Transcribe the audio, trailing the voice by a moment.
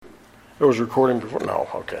It was recording before? No,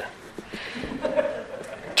 okay.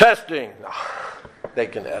 Testing. No, they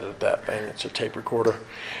can edit that thing. It's a tape recorder.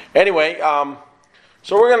 Anyway, so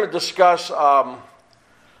we're going to discuss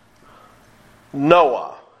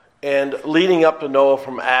Noah and leading up to Noah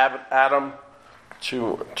from Adam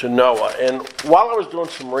to Noah. And while I was doing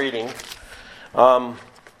some reading, I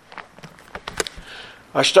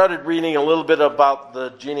started reading a little bit about the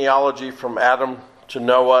genealogy from Adam to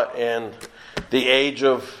Noah and the age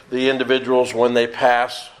of the individuals when they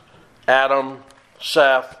pass. Adam,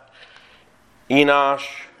 Seth, Enosh,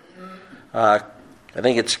 I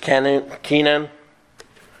think it's Kenan,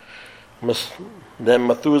 then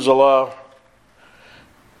Methuselah,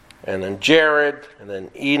 and then Jared, and then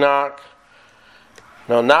Enoch.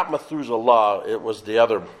 No, not Methuselah, it was the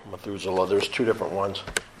other Methuselah. There's two different ones.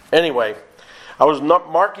 Anyway, I was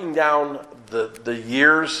marking down the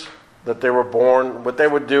years that they were born. What they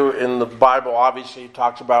would do in the Bible, obviously,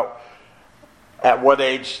 talks about at what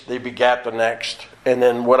age they begat the next. And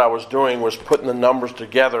then what I was doing was putting the numbers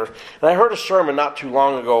together. And I heard a sermon not too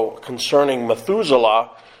long ago concerning Methuselah.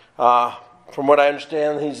 From what I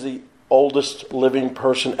understand, he's the oldest living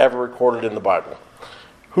person ever recorded in the Bible.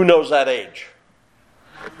 Who knows that age?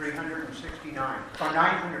 369. Or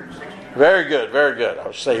 969. Very good, very good. I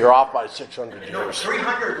would say you're off by 600 years. No,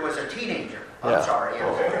 300 was a teenager. I'm Yeah. sorry.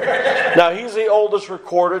 Yeah. Now, he's the oldest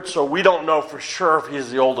recorded, so we don't know for sure if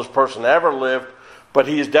he's the oldest person to ever lived, but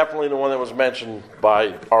he is definitely the one that was mentioned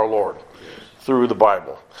by our Lord through the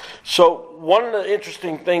Bible. So, one of the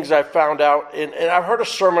interesting things I found out, and I've heard a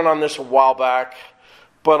sermon on this a while back,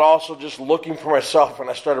 but also just looking for myself,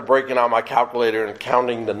 and I started breaking out my calculator and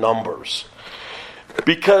counting the numbers.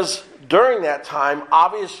 Because during that time,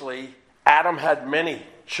 obviously, Adam had many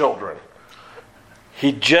children.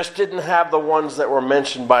 He just didn't have the ones that were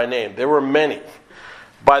mentioned by name. There were many.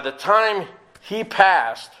 By the time he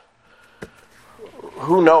passed,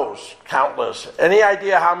 who knows? Countless. Any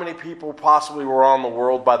idea how many people possibly were on the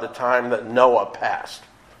world by the time that Noah passed?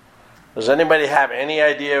 Does anybody have any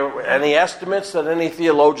idea, any estimates that any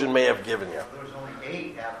theologian may have given you? There was only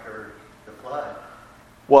 8 after the flood.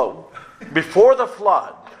 Well, before the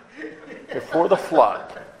flood,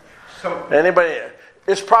 So anybody,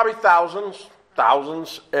 it's probably thousands,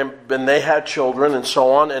 and they had children and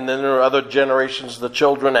so on, and then there were other generations of the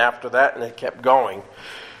children after that, and it kept going.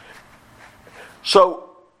 So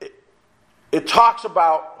it talks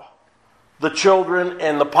about the children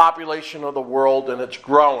and the population of the world, and it's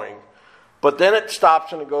growing. But then it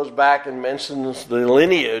stops and it goes back and mentions the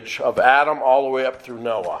lineage of Adam all the way up through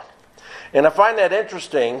Noah. And I find that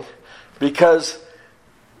interesting because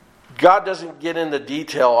God doesn't get into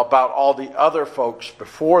detail about all the other folks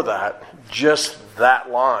before that, just that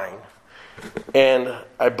line. And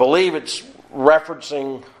I believe it's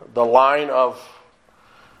referencing the line of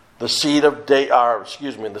the seed of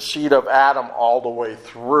the seed of Adam all the way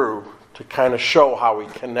through to kind of show how we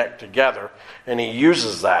connect together, and he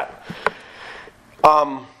uses that.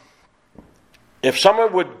 If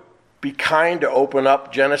someone would be kind to open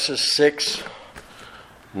up Genesis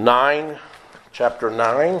 6:9, chapter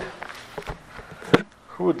 9.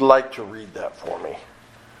 Who would like to read that for me?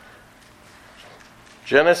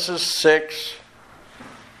 Genesis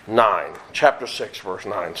 6:9. Chapter 6, verse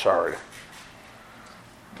 9, sorry.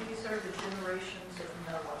 These are the generations of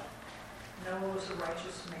Noah. Noah was a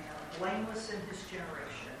righteous man, blameless in his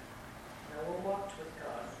generation. Noah walked with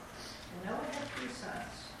God. And Noah had 3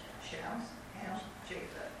 sons, Shem, Ham,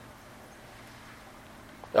 Japheth.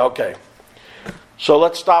 Okay. So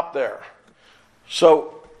let's stop there.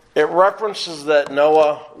 So it references that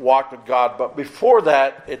Noah walked with God, but before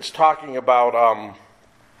that, it's talking about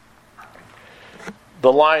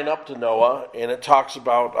the line up to Noah, and it talks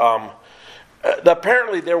about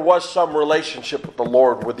apparently there was some relationship with the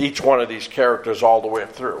Lord with each one of these characters all the way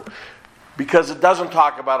through, because it doesn't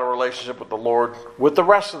talk about a relationship with the Lord with the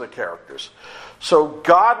rest of the characters. So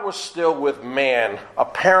God was still with man,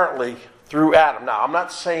 apparently through Adam. Now, I'm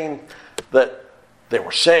not saying that they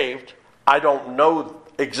were saved. I don't know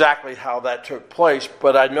exactly how that took place,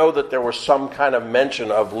 but I know that there was some kind of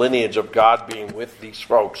mention of lineage of God being with these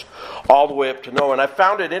folks all the way up to Noah. And I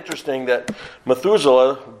found it interesting that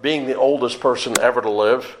Methuselah, being the oldest person ever to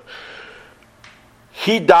live,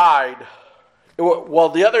 he died. Well,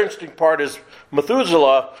 the other interesting part is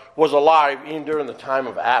Methuselah was alive even during the time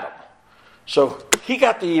of Adam. So he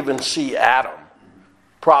got to even see Adam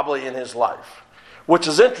probably in his life, which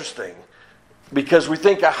is interesting because we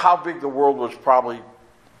think of how big the world was, probably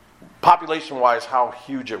population-wise, how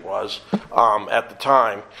huge it was at the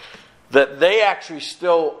time, that they actually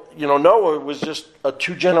still, Noah was just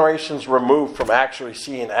 2 generations removed from actually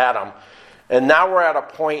seeing Adam. And now we're at a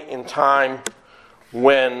point in time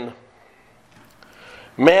when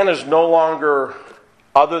man is no longer,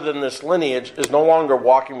 other than this lineage, is no longer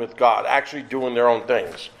walking with God, actually doing their own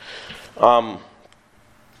things. Let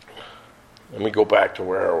me go back to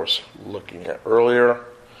where I was looking at earlier.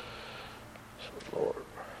 Lord.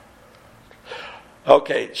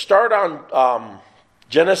 Okay, start on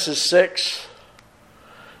Genesis 6,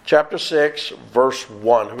 chapter 6, verse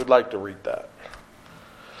 1. Who would like to read that?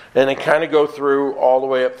 And then kind of go through all the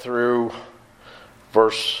way up through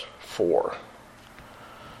verse 4.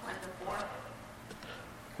 1 to 4?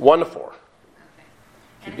 1 to 4. Okay.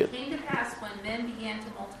 And it came to pass when men began to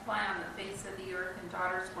multiply on the face of the earth and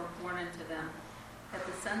daughters were born unto them, that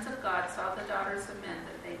the sons of God saw the daughters of men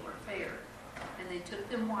that they were fair, and they took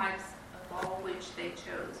them wives of all which they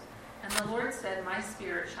chose. And the Lord said, My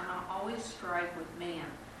spirit shall not always strive with man,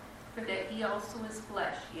 for that he also is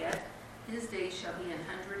flesh, yet his days shall be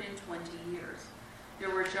 120 years.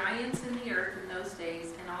 There were giants in the earth in those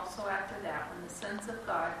days, and also after that, when the sons of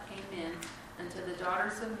God came in unto the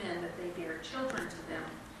daughters of men, that they bare children to them,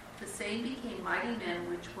 the same became mighty men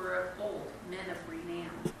which were of old, men of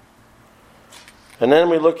renown. And then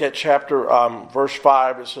we look at verse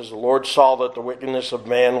 5. It says, The Lord saw that the wickedness of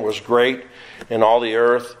man was great in all the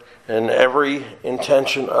earth, and every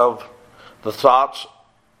intention of the thoughts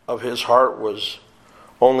of his heart was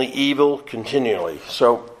only evil continually.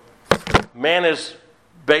 So man is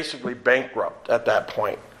basically bankrupt at that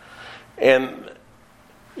point. And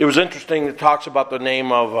it was interesting, it talks about the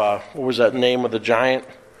name of, what was that name of the giant?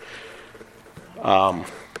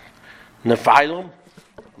 Nephilim?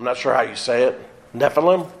 I'm not sure how you say it.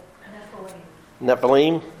 Nephilim?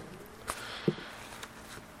 Nephilim.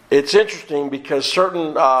 It's interesting because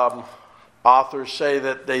certain authors say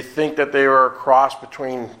that they think that they were a cross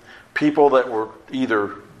between people that were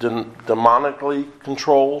either demonically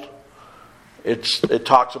controlled. It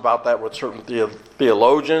talks about that with certain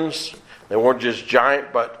theologians. They weren't just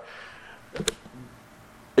giant, but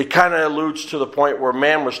it kind of alludes to the point where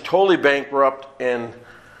man was totally bankrupt and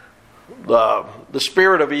the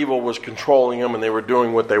spirit of evil was controlling them, and they were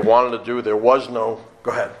doing what they wanted to do. There was no...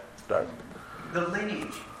 Go ahead, Doug. The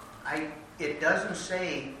lineage. It doesn't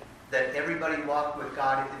say that everybody walked with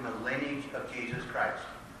God in the lineage of Jesus Christ.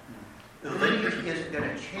 The lineage isn't going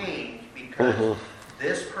to change because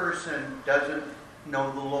this person doesn't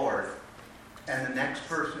know the Lord and the next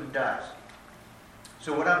person does.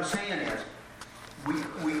 So what I'm saying is, we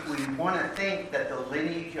want to think that the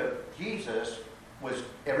lineage of Jesus was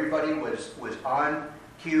everybody was on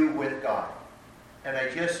cue with God. And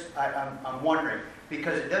I'm wondering,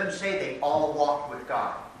 because it doesn't say they all walked with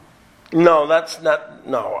God. No, that's not...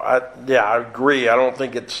 No, I agree. I don't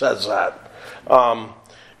think it says that.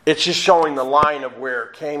 It's just showing the line of where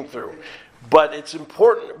it came through. But it's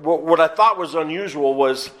important... What I thought was unusual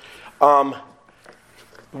was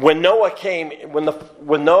when Noah came...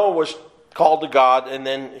 When Noah was called to God and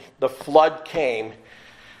then the flood came,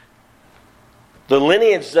 the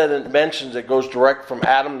lineage that it mentions, it goes direct from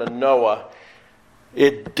Adam to Noah,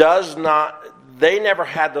 it does not... They never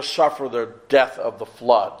had to suffer the death of the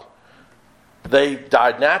flood. They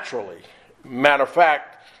died naturally. Matter of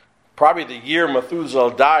fact, probably the year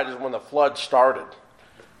Methuselah died is when the flood started.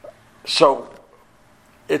 So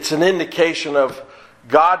it's an indication of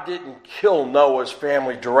God didn't kill Noah's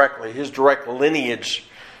family directly, his direct lineage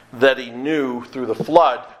that he knew through the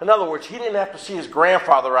flood. In other words, he didn't have to see his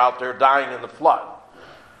grandfather out there dying in the flood.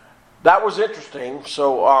 That was interesting.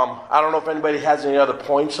 So I don't know if anybody has any other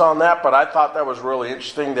points on that, but I thought that was really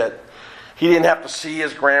interesting that he didn't have to see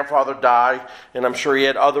his grandfather die, and I'm sure he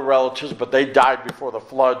had other relatives, but they died before the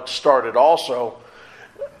flood started also.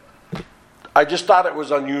 I just thought it was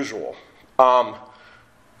unusual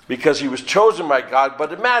because he was chosen by God.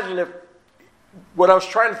 But imagine if, what I was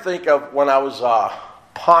trying to think of when I was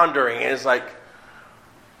pondering is like,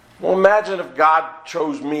 well, imagine if God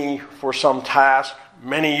chose me for some task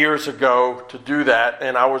many years ago to do that,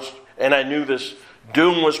 and I knew this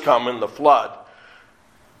doom was coming, the flood.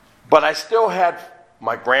 But I still had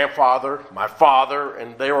my grandfather, my father,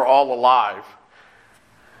 and they were all alive.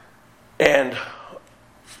 And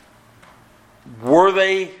were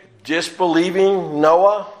they disbelieving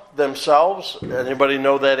Noah themselves? Anybody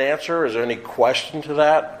know that answer? Is there any question to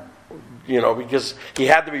that? Because he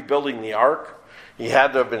had to be building the ark. He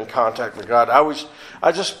had to have been in contact with God.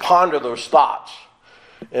 I just ponder those thoughts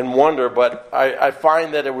and wonder, but I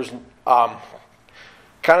find that it was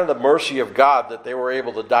kind of the mercy of God that they were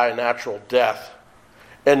able to die a natural death.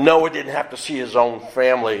 And Noah didn't have to see his own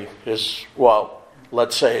family,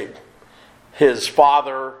 let's say his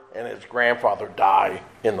father and his grandfather die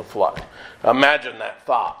in the flood. Imagine that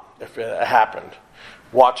thought. if it happened,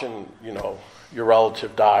 watching, your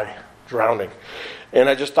relative die drowning. And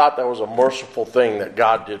I just thought that was a merciful thing that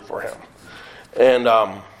God did for him. And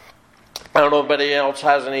I don't know if anybody else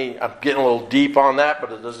has any, I'm getting a little deep on that,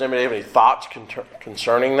 but does anybody have any thoughts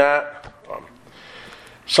concerning that?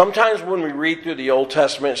 Sometimes when we read through the Old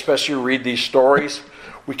Testament, especially read these stories,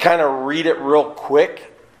 we kind of read it real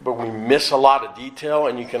quick, but we miss a lot of detail,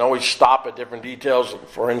 and you can always stop at different details.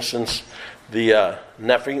 For instance, the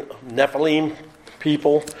Nephilim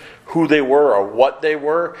people, who they were or what they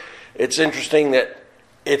were. It's interesting that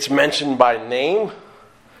it's mentioned by name,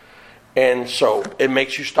 and so it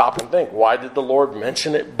makes you stop and think, why did the Lord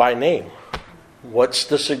mention it by name? What's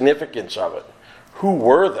the significance of it? Who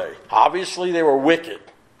were they? Obviously they were wicked,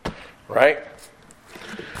 right?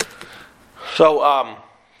 So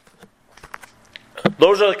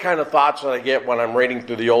those are the kind of thoughts that I get when I'm reading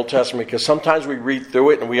through the Old Testament, because sometimes we read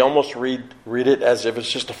through it and we almost read it as if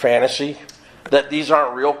it's just a fantasy, that these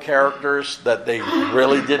aren't real characters, that they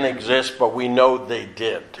really didn't exist, but we know they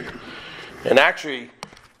did. And actually,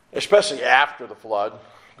 especially after the flood,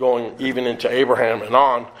 going even into Abraham and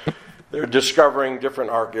on, they're discovering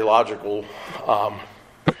different archaeological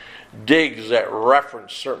digs that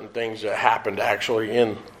reference certain things that happened actually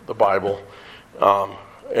in the Bible.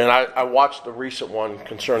 And I watched the recent one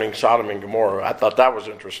concerning Sodom and Gomorrah. I thought that was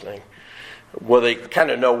interesting. Well, they kind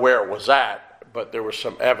of know where it was at, but there was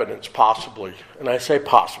some evidence possibly, and I say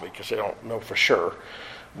possibly because they don't know for sure,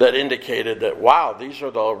 that indicated that, wow, these are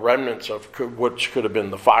the remnants of which could have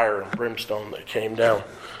been the fire and brimstone that came down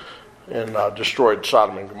and destroyed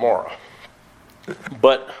Sodom and Gomorrah.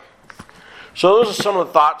 But, so those are some of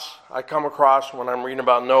the thoughts I come across when I'm reading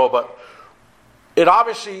about Noah, but it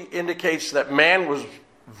obviously indicates that man was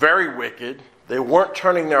very wicked. They weren't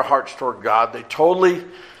turning their hearts toward God. They totally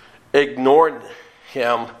ignored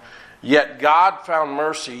him. Yet God found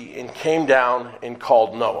mercy and came down and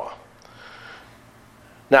called Noah.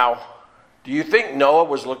 Now, do you think Noah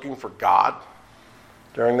was looking for God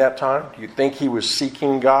during that time? Do you think he was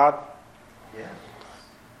seeking God? Yeah.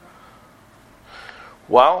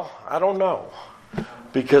 Well, I don't know.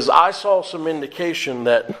 Because I saw some indication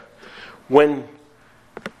that when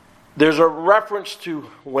there's a reference to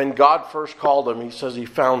when God first called him, he says he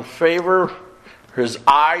found favor, his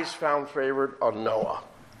eyes found favor on Noah.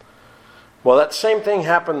 Well, that same thing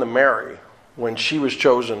happened to Mary when she was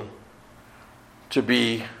chosen to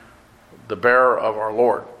be the bearer of our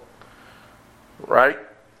Lord. Right?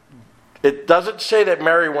 It doesn't say that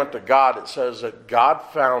Mary went to God. It says that God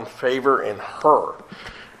found favor in her.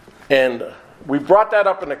 And we brought that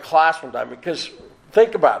up in a class one time because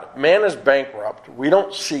think about it. Man is bankrupt. We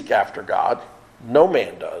don't seek after God. No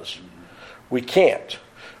man does. We can't.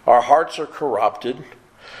 Our hearts are corrupted.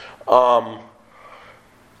 I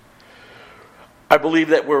believe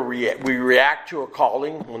that we react to a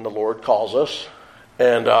calling when the Lord calls us.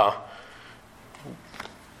 And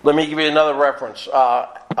let me give you another reference.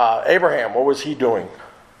 Abraham, what was he doing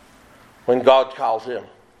when God called him?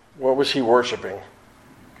 What was he worshiping?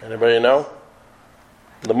 Anybody know?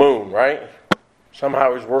 The moon, right?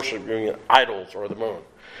 Somehow he's worshiping idols or the moon.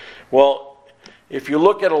 Well, if you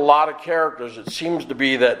look at a lot of characters, it seems to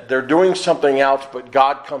be that they're doing something else, but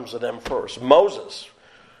God comes to them first. Moses,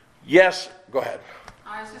 yes, go ahead.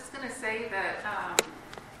 I was just going to say that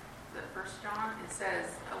the 1 John, it says,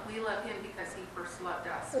 we love him because he first loved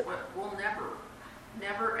us. We'll never,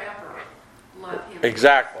 ever love him.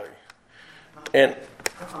 Exactly. And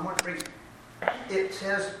I'm more crazy. It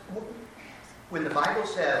says, when the Bible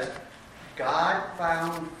says, God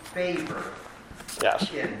found favor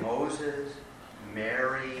yes, in Moses,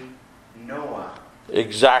 Mary, Noah.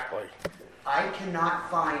 exactly. I cannot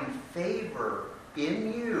find favor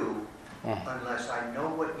in you unless I know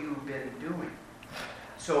what you've been doing.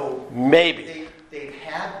 So Maybe. they've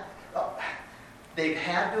had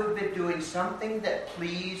to have been doing something that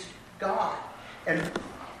pleased God. And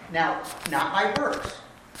now, not by works,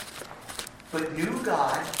 but knew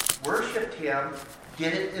God, worshipped him,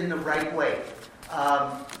 did it in the right way.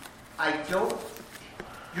 I don't.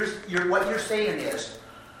 What you're saying is,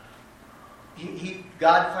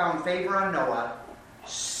 God found favor on Noah,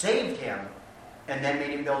 saved him, and then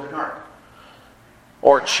made him build an ark.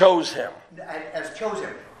 Or chose him. As chose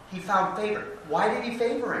him. He found favor. Why did he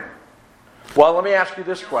favor him? Well, let me ask you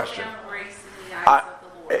this question. Found grace in the eyes of the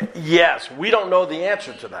Lord. Yes, we don't know the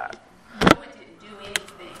answer to that. Noah didn't do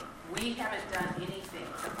anything. We haven't done anything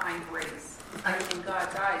to find grace in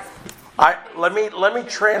God's eyes. Let me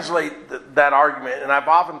translate that argument, and I've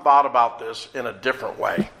often thought about this in a different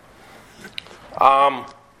way.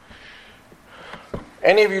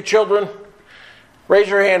 Any of you children, raise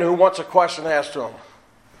your hand who wants a question asked to them.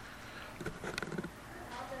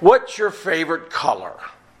 What's your favorite color?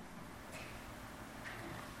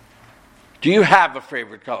 Do you have a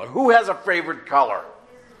favorite color? Who has a favorite color?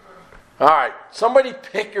 All right, somebody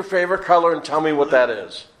pick your favorite color and tell me what that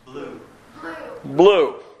is. Blue.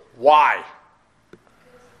 Blue. Why?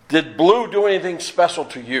 Did blue do anything special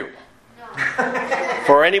to you? No.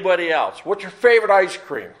 For anybody else? What's your favorite ice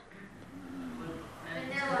cream?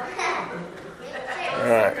 All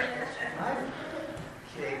right.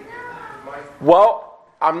 Okay. Well,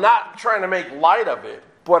 I'm not trying to make light of it,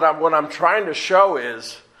 but what I'm trying to show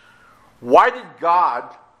is, why did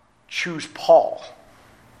God choose Paul,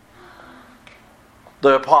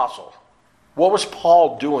 the apostle? What was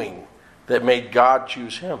Paul doing that made God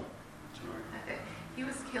choose him? He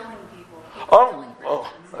was killing people.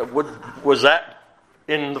 Was that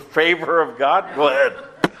in the favor of God? Go ahead.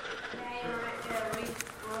 Read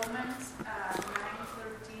Romans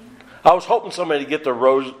 9:13. I was hoping somebody would get the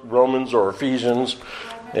Romans or Ephesians,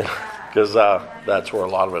 because that's where a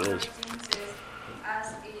lot of it is.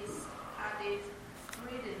 As is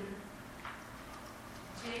written,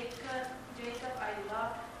 Jacob I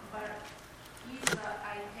loved, but Esau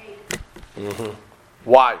I hated. Mm-hmm.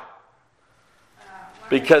 Why?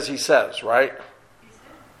 Because he says, right?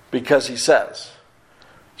 Because he says.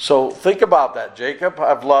 So think about that. Jacob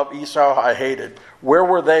I've loved, Esau I hated. Where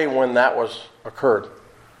were they when that occurred?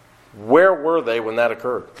 Where were they when that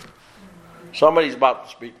occurred? Somebody's about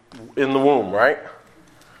to speak in the womb, right?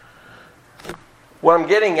 What I'm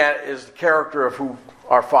getting at is the character of who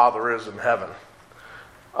our Father is in heaven.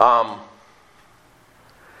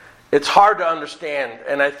 It's hard to understand,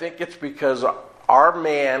 and I think it's because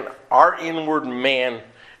our inward man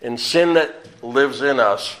and sin that lives in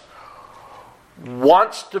us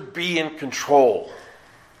wants to be in control.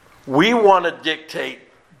 We want to dictate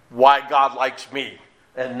why God likes me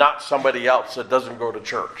and not somebody else that doesn't go to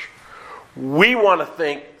church. We want to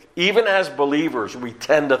think, even as believers, we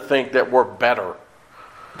tend to think that we're better.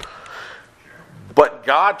 But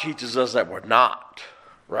God teaches us that we're not,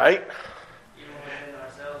 right?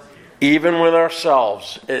 Even with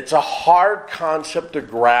ourselves. It's a hard concept to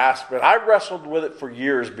grasp, and I wrestled with it for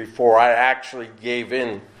years before I actually gave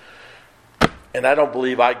in. And I don't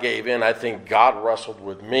believe I gave in. I think God wrestled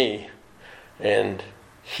with me, and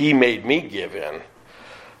He made me give in.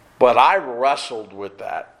 But I wrestled with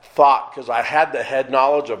that thought because I had the head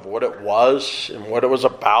knowledge of what it was and what it was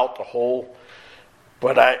about, the whole.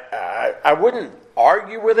 But I wouldn't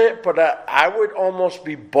argue with it, but I would almost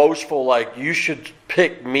be boastful, like, you should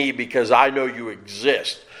pick me because I know you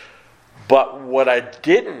exist. But what I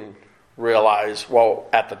didn't realize, well,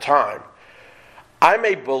 at the time, I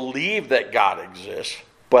may believe that God exists,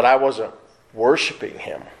 but I wasn't worshiping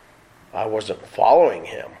Him. I wasn't following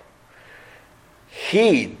Him.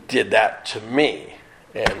 He did that to me,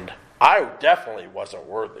 and I definitely wasn't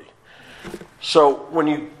worthy. So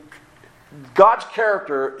God's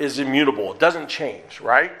character is immutable. It doesn't change,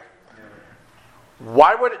 right?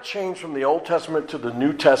 Why would it change from the Old Testament to the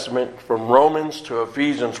New Testament, from Romans to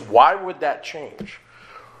Ephesians? Why would that change?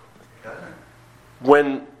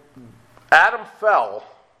 When Adam fell,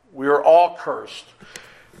 we were all cursed.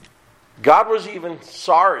 God was even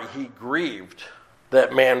sorry. He grieved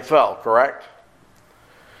that man fell, correct?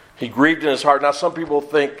 He grieved in his heart. Now, some people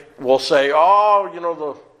will say, God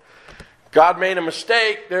made a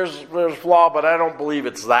mistake. There's a flaw, but I don't believe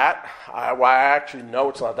it's that. I actually know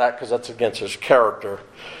it's not that because that's against His character.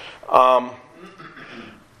 And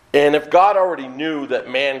if God already knew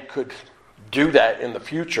that man could do that in the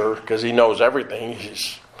future because He knows everything,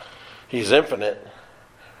 He's infinite,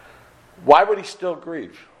 why would He still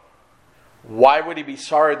grieve? Why would He be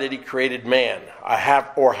sorry that He created man?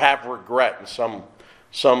 Have regret. In some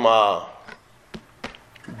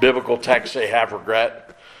biblical texts say have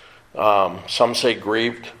regret. Some say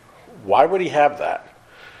grieved. Why would He have that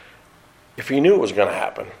if He knew it was going to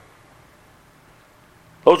happen?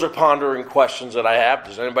 Those are pondering questions that I have.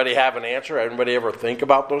 Does anybody have an answer? Anybody ever think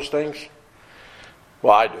about those things?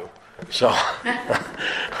 Well, I do. So,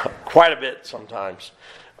 quite a bit sometimes.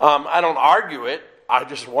 I don't argue it. I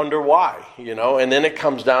just wonder why, And then it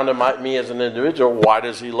comes down to me as an individual. Why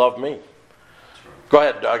does He love me? Go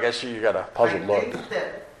ahead, Doug. I see you got a puzzled look. I think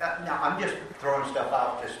that, now I'm just throwing stuff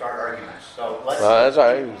out to start arguments. So let's. That's all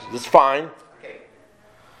right. It's fine. Okay.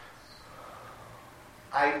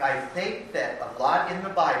 I think that a lot in the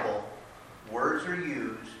Bible, words are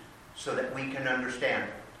used so that we can understand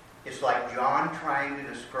them. It's like John trying to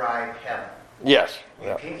describe heaven. Yes.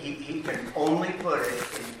 Yeah. He can only put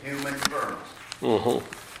it in human terms. Mm-hmm.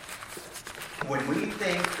 When we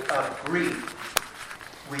think of grief,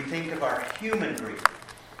 we think of our human grief,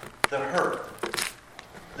 the hurt,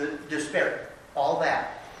 the despair, all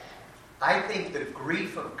that. I think the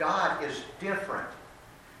grief of God is different.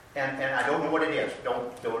 And I don't know what it is.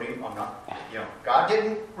 Don't even, I'm not, God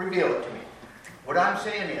didn't reveal it to me. What I'm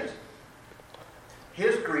saying is,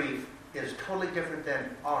 his grief is totally different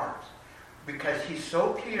than ours. Because he's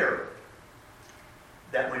so pure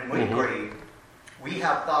that when we grieve, we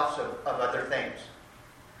have thoughts of other things.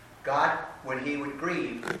 God, when he would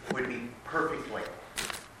grieve, would be perfectly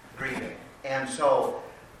grieving. And so,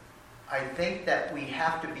 I think that we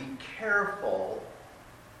have to be careful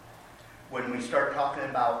when we start talking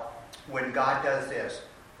about when God does this,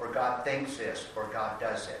 or God thinks this, or God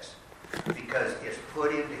does this. Because it's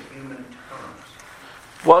put into human terms.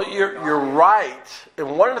 Well, you're right.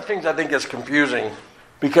 And one of the things I think is confusing,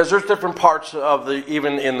 because there's different parts of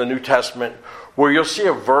even in the New Testament, where you'll see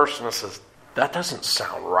a verse and it says, that doesn't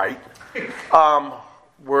sound right.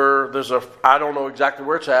 Where there's I don't know exactly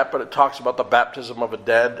where it's at, but it talks about the baptism of a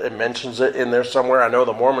dead. It mentions it in there somewhere. I know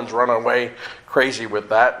the Mormons run away crazy with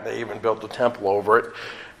that. They even built a temple over it.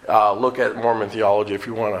 Look at Mormon theology if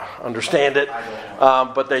you want to understand it.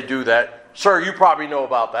 But they do that. Sir, you probably know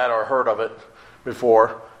about that or heard of it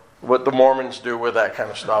before, what the Mormons do with that kind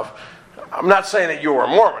of stuff. I'm not saying that you were a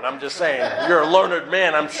Mormon. I'm just saying you're a learned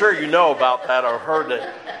man. I'm sure you know about that or heard it.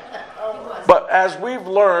 But as we've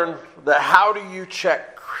learned, that how do you check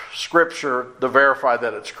Scripture to verify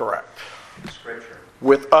that it's correct? Scripture.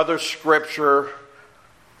 With other Scripture.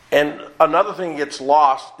 And another thing gets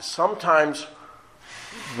lost is sometimes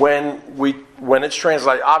when it's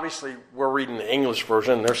translated, obviously we're reading the English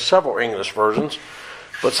version. There's several English versions.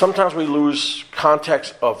 But sometimes we lose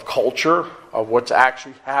context of culture, of what's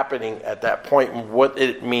actually happening at that point and what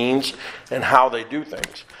it means and how they do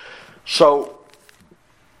things. So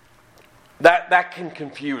that can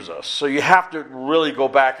confuse us. So you have to really go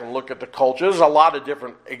back and look at the culture. There's a lot of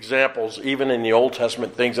different examples, even in the Old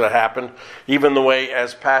Testament, things that happened. Even the way,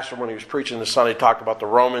 as Pastor, when he was preaching this Sunday, talked about the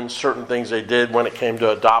Romans, certain things they did when it came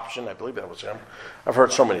to adoption. I believe that was him. I've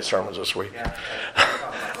heard so many sermons this week.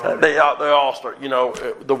 Yeah. They all start,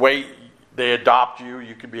 the way they adopt you.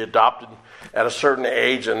 You could be adopted at a certain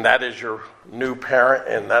age, and that is your new parent,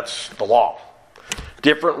 and that's the law.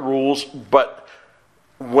 Different rules, but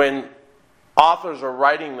when authors are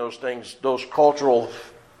writing those things, those cultural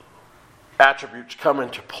attributes come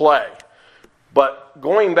into play. But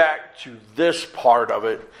going back to this part of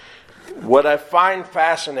it, what I find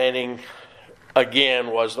fascinating, again,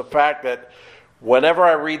 was the fact that whenever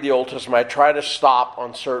I read the Old Testament, I try to stop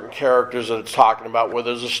on certain characters that it's talking about, where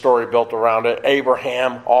there's a story built around it.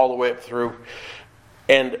 Abraham, all the way up through.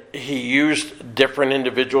 And he used different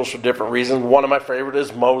individuals for different reasons. One of my favorite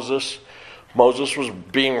is Moses. Moses was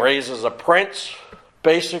being raised as a prince,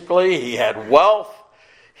 basically. He had wealth.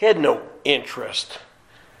 He had no interest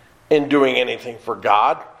in doing anything for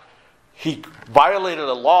God. He violated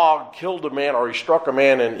a law, killed a man, or he struck a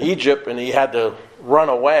man in Egypt, and he had to run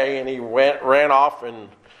away, and he ran off and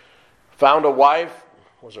found a wife.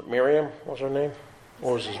 Was it Miriam? What was her name?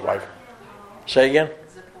 What was his wife? Say again?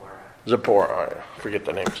 Zipporah. I forget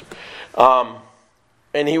the names.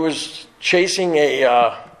 And he was chasing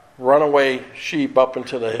a runaway sheep up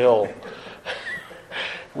into the hill.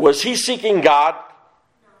 Was he seeking God?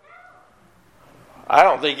 I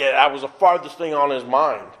don't think that was the farthest thing on his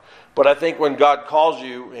mind. But I think when God calls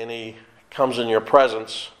you and he comes in your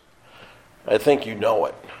presence, I think you know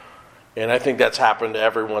it. And I think that's happened to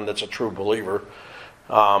everyone that's a true believer.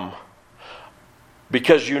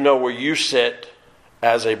 Because you know where you sit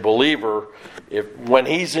as a believer, when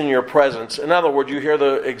he's in your presence. In other words, you hear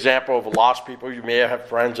the example of lost people. You may have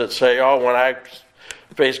friends that say, when I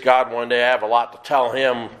face God one day, I have a lot to tell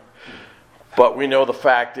him. But we know the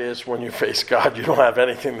fact is, when you face God, you don't have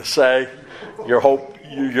anything to say. You're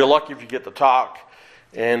lucky if you get to talk.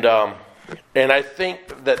 And I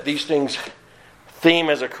think that these things, theme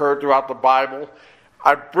has occurred throughout the Bible.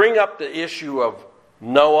 I bring up the issue of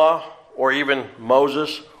Noah, or even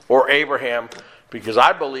Moses, or Abraham, because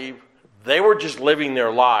I believe they were just living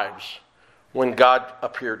their lives when God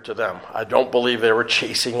appeared to them. I don't believe they were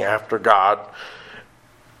chasing after God.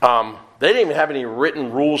 They didn't even have any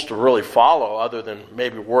written rules to really follow, other than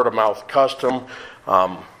maybe word of mouth custom.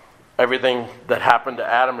 Everything that happened to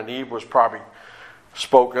Adam and Eve was probably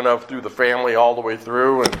spoken of through the family all the way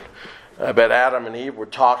through. And I bet Adam and Eve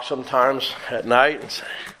would talk sometimes at night and say,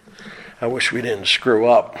 I wish we didn't screw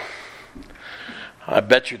up. I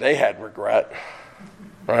bet you they had regret,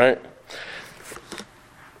 right?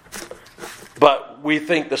 But we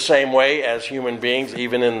think the same way as human beings,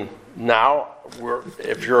 even in now.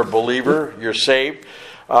 If you're a believer, you're saved.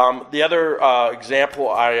 The other example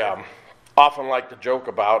I often like to joke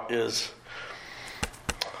about is,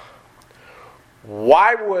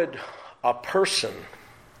 why would a person,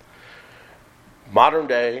 modern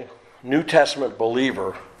day, New Testament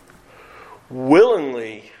believer,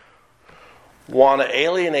 willingly want to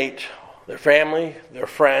alienate their family, their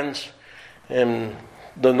friends, and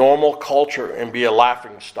the normal culture and be a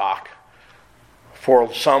laughing stock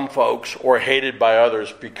for some folks or hated by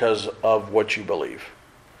others because of what you believe?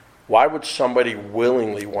 Why would somebody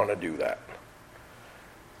willingly want to do that?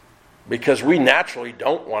 Because we naturally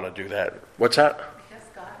don't want to do that. What's that? Because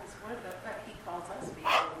God is with us, but He calls us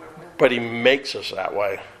people. But He makes us that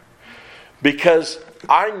way. Because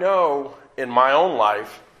I know in my own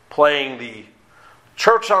life, playing the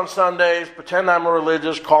church on Sundays, pretend I'm a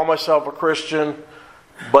religious, call myself a Christian,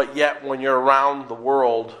 but yet when you're around the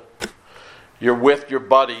world, you're with your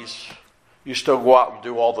buddies, you still go out and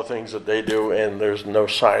do all the things that they do, and there's no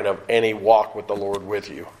sign of any walk with the Lord with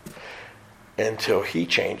you until He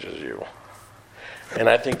changes you. And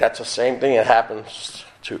I think that's the same thing that happens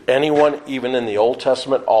to anyone, even in the Old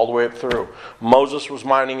Testament, all the way up through. Moses was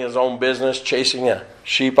minding his own business, chasing a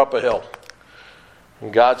sheep up a hill.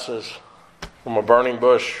 And God says, from a burning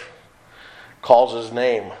bush, calls his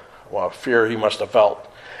name. Well, fear he must have felt.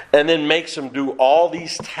 And then makes him do all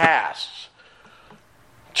these tasks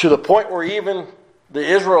to the point where even the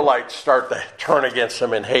Israelites start to turn against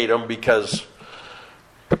him and hate him because,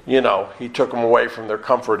 he took them away from their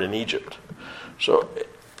comfort in Egypt. So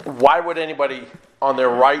why would anybody on their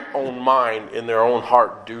right own mind, in their own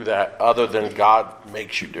heart, do that other than God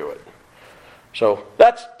makes you do it? So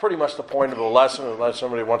that's pretty much the point of the lesson, unless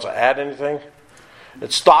somebody wants to add anything.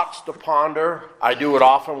 It's thoughts to ponder. I do it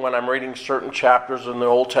often when I'm reading certain chapters in the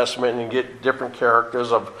Old Testament and get different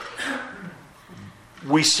characters of,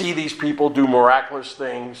 we see these people do miraculous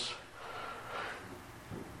things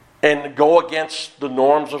and go against the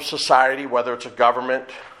norms of society, whether it's a government,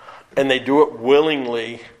 and they do it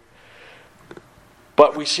willingly.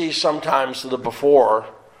 But we see sometimes the before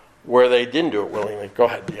where they didn't do it willingly. Go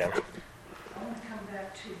ahead, Deanna. I want to come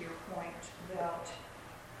back to your point about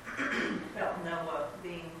Noah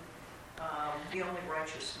being the only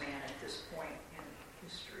righteous man at this point in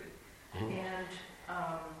history. Mm-hmm. And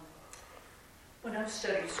when I've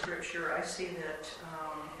studied Scripture, I see that,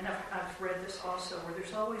 and I've read this also, where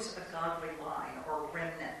there's always a godly line or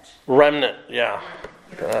remnant. Remnant, yeah.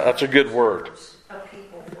 That's a good word. A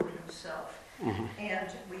people for himself. Mm-hmm. And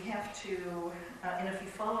we have to, and if you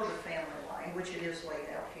follow the family line, which it is laid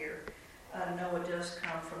out here, Noah does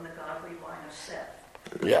come from the godly line of Seth.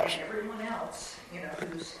 Yes. And everyone else,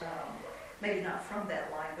 who's maybe not from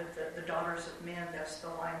that line, but the daughters of men, that's the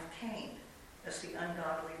line of Cain. That's the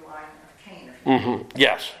ungodly line of Cain. If you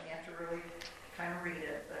Yes. You have to really kind of read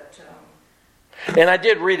it, but... And I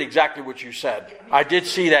did read exactly what you said. I did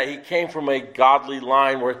see that he came from a godly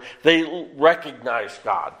line where they recognized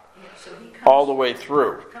God so he comes all the way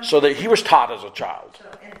through. So that he was taught as a child.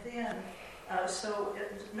 And then,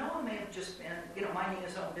 Noah may have just been, minding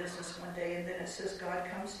his own business one day, and then it says God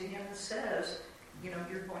comes to him and says,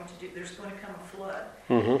 there's going to come a flood.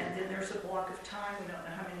 Mm-hmm. And then there's a block of time, we don't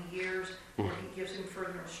know how many years, where he gives him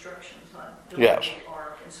further instructions on building the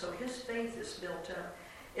ark. And so his faith is built up.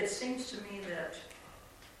 It seems to me that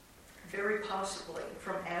very possibly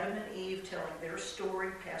from Adam and Eve telling their story,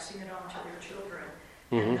 passing it on to their children,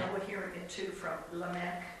 and Noah hearing it too from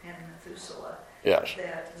Lamech and Methuselah,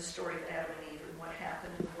 that the story of Adam and Eve and what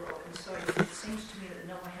happened in the world. And so it seems to me that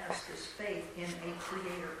Noah has this faith in a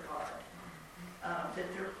creator God. That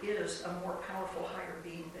there is a more powerful, higher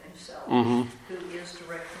being than himself, who is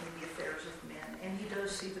directing the affairs of men. And he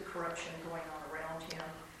does see the corruption going on around him.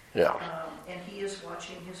 Yeah. And he is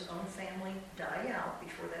watching his own family die out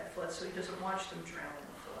before that flood, so he doesn't watch them drown in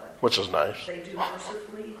the flood. Which is nice. They do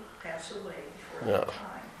mercifully pass away before that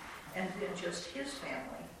time. And then just his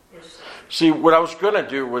family is saved. See, what I was going to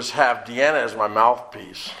do was have Deanna as my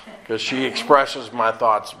mouthpiece, because she expresses my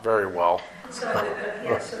thoughts very well. So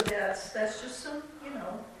that's just some,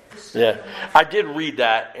 Yeah, I did read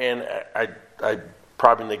that, and I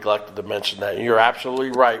probably neglected to mention that. And you're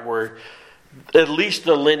absolutely right, where at least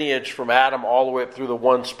the lineage from Adam all the way up through the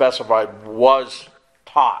one specified was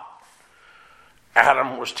taught.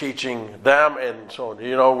 Adam was teaching them, and so,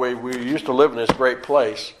 we used to live in this great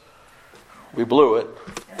place. We blew it.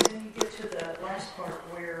 And then you get to the last part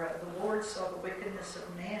where the Lord saw the wickedness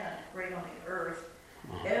of man great on the earth.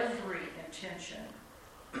 Every intention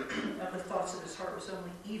of the thoughts of his heart was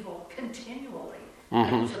only evil continually.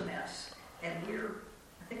 It was a mess. And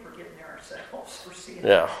I think we're getting there ourselves. We're seeing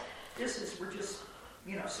we're just,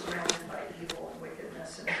 surrounded by evil and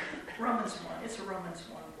wickedness. And it's a Romans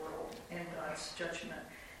 1 world and God's judgment.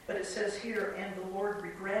 But it says here, and the Lord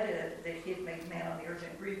regretted that he had made man on the earth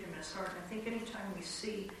and grieved him in his heart. And I think anytime we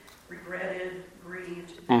see regretted,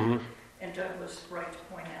 grieved. Mm-hmm. And Doug was right to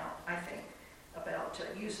point out, I think, about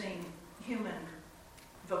using human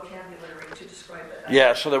vocabulary to describe it.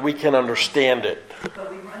 Yeah, so that we can understand it.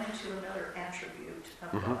 But we run into another attribute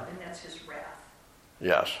of God, and that's his wrath.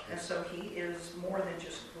 Yes. And so he is more than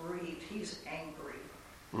just grieved, he's angry.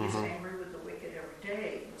 He's angry with the wicked every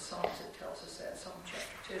day. In the Psalms it tells us that, Psalm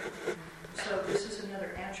chapter 2. So this is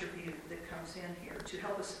another attribute that comes in here to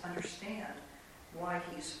help us understand why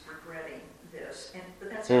he's regretting this.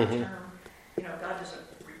 But that's a term, God doesn't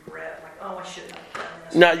regret, like, oh, I shouldn't have done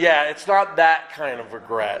this. No, yeah, it's not that kind of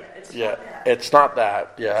regret. Yeah, It's not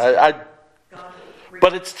that. Yeah, God will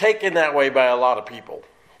but it's taken that way by a lot of people.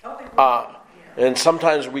 Oh, they will. And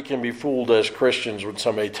sometimes we can be fooled as Christians when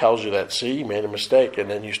somebody tells you that, see, you made a mistake, and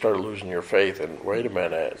then you start losing your faith, and wait a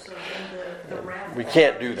minute. So then the wrath We of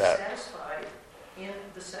can't God do is that. satisfied in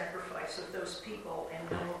the sacrifice of those people and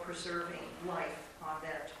Noah preserving life on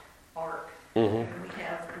that ark. Mm-hmm. And we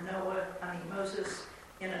have Moses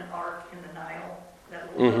in an ark in the Nile.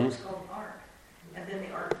 That little boat is called an ark. And then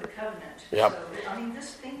the Ark of the Covenant. Yep. So,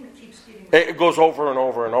 this thing that keeps getting... It goes over and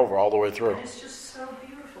over and over all the way through. And it's just so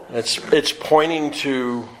beautiful. It's pointing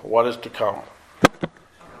to what is to come.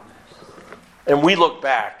 And we look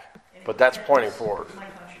back, but that's pointing forward. My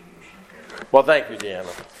contribution. Well, thank you,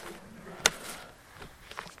 Deanna.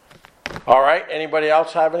 All right, anybody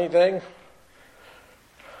else have anything?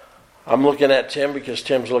 I'm looking at Tim because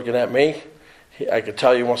Tim's looking at me. I could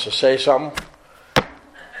tell he wants to say something.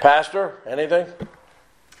 Pastor, anything?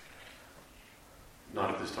 Not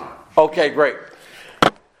at this time. Okay, great.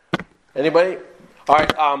 Anybody? All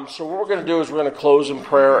right, so what we're going to do is we're going to close in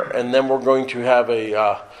prayer, and then we're going to have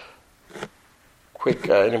a quick,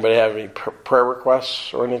 anybody have any prayer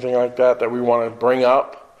requests or anything like that we want to bring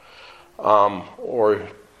up? Or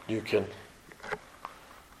you can,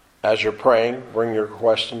 as you're praying, bring your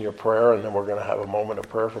request in your prayer, and then we're going to have a moment of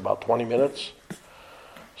prayer for about 20 minutes.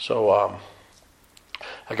 So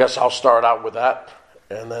I guess I'll start out with that,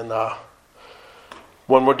 and then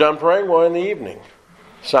when we're done praying, we'll in the evening.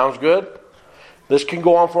 Sounds good? This can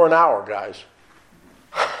go on for an hour, guys.